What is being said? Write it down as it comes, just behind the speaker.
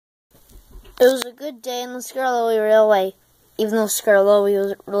It was a good day in the Skarloey Railway, even though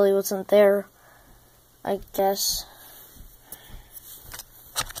Skarloey really wasn't there, I guess.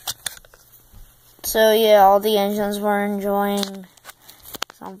 So yeah, all the engines were enjoying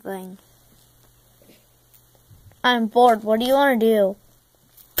something. I'm bored. What do you want to do?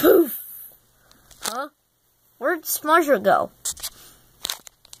 Poof! Huh? Where'd Smudger go?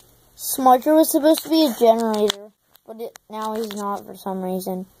 Smudger was supposed to be a generator, but now he's not for some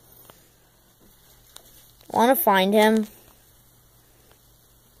reason. Want to find him?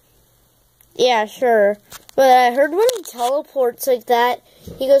 Yeah, sure. But I heard when he teleports like that,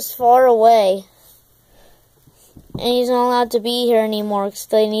 he goes far away. And he's not allowed to be here anymore because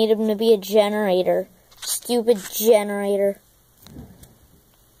they need him to be a generator. Stupid generator.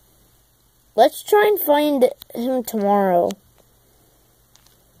 Let's try and find him tomorrow.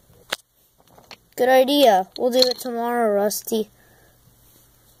 Good idea. We'll do it tomorrow, Rusty.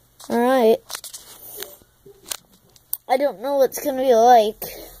 Alright. I don't know what it's going to be like,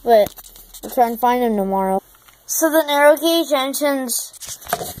 but we'll try and find him tomorrow. So the narrow gauge engines,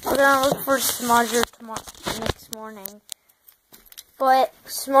 we're going to look for Smudger next morning. But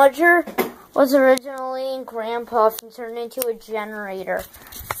Smudger was originally in Grandpuff and turned into a generator.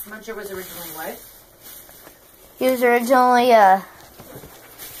 Smudger was originally what? He was originally a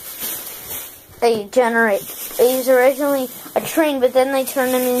generator. He was originally a train, but then they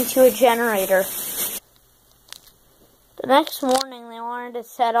turned him into a generator. The next morning, they wanted to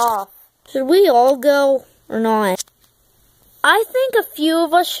set off. Should we all go or not? I think a few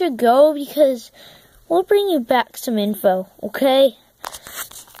of us should go because we'll bring you back some info, okay?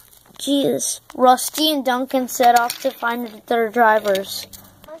 Jeez. Rusty and Duncan set off to find their drivers.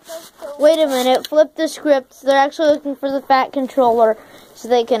 Wait a minute, flip the script. They're actually looking for the Fat Controller so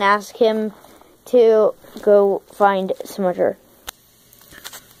they can ask him to go find Smudger.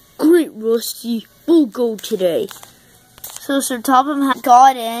 Great, Rusty. We'll go today. So Sir Topham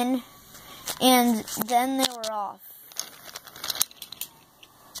got in, and then they were off.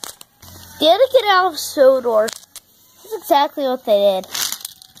 They had to get out of Sodor. That's exactly what they did.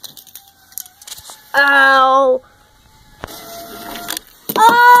 Ow!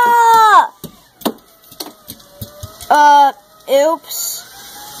 Ah!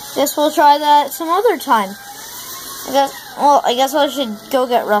 Oops. Guess we'll try that some other time. I guess I should go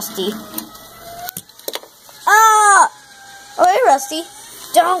get Rusty. Ah! Oh, hey, Rusty.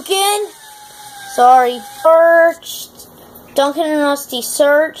 Duncan! Sorry. Searched. Duncan and Rusty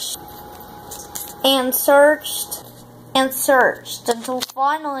searched. And searched. And searched. Until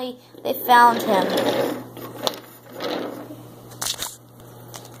finally they found him.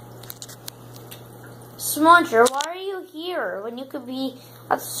 Smudger, why are you here when you could be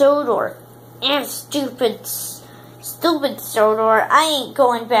at Sodor? And stupid Sodor, I ain't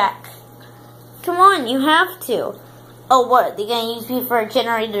going back. Come on, you have to. Oh, what? They gonna use me for a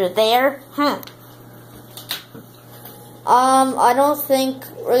generator there? Huh. I don't think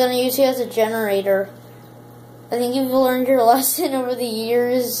we're gonna use you as a generator. I think you've learned your lesson over the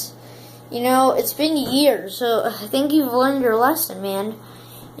years. You know, it's been years, so I think you've learned your lesson, man.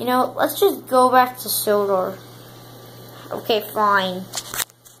 You know, let's just go back to Sodor. Okay, fine.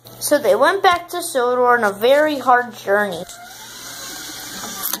 So they went back to Sodor on a very hard journey.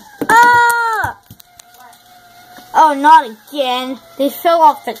 Ah! Oh, not again. They fell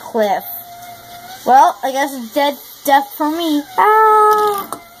off the cliff. Well, I guess it's death for me. Ah!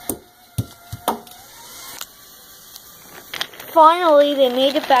 Finally, they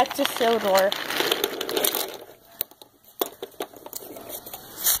made it back to Sodor.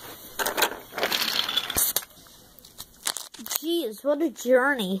 Jeez, what a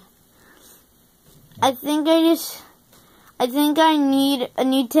journey. I think I need a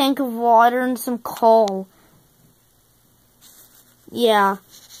new tank of water and some coal. Yeah,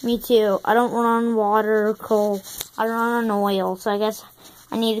 me too. I don't run on water or coal. I run on oil, so I guess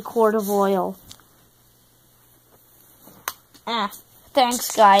I need a quart of oil.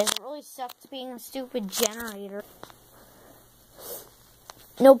 Thanks, guys. It really sucked being a stupid generator.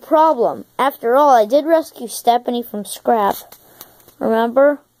 No problem. After all, I did rescue Stephanie from scrap.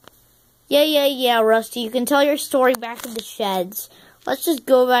 Remember? Yeah, Rusty. You can tell your story back in the sheds. Let's just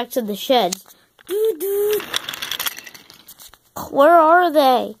go back to the sheds. Where are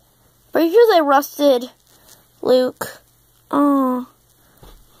they? Pretty sure they rusted, Luke. Oh.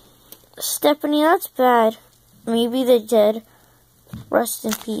 Stephanie, that's bad. Maybe they did. Rest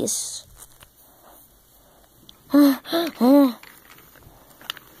in peace. Hi,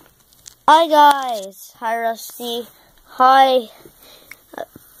 guys. Hi, Rusty. Hi,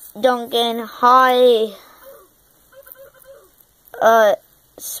 Duncan. Hi,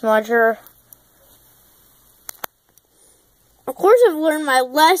 Smudger. Of course I've learned my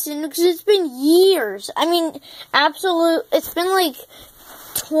lesson because it's been years. I mean, it's been like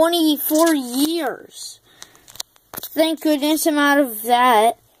 24 years. Thank goodness I'm out of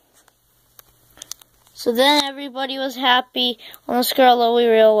that. So then everybody was happy on the Scarlowy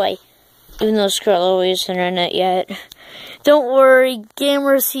Railway. Even though Scarlowy isn't in it yet. Don't worry,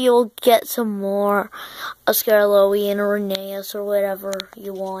 gamers, you'll get some more Scarlowy and Rheneas or whatever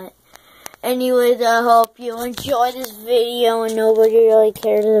you want. Anyways, I hope you enjoyed this video and nobody really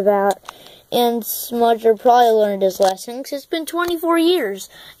cares about. And Smudger probably learned his lesson because it's been 24 years.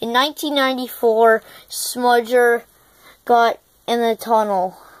 In 1994, Smudger got in the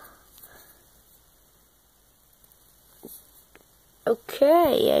tunnel.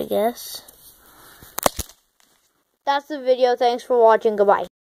 Okay, I guess. That's the video. Thanks for watching. Goodbye.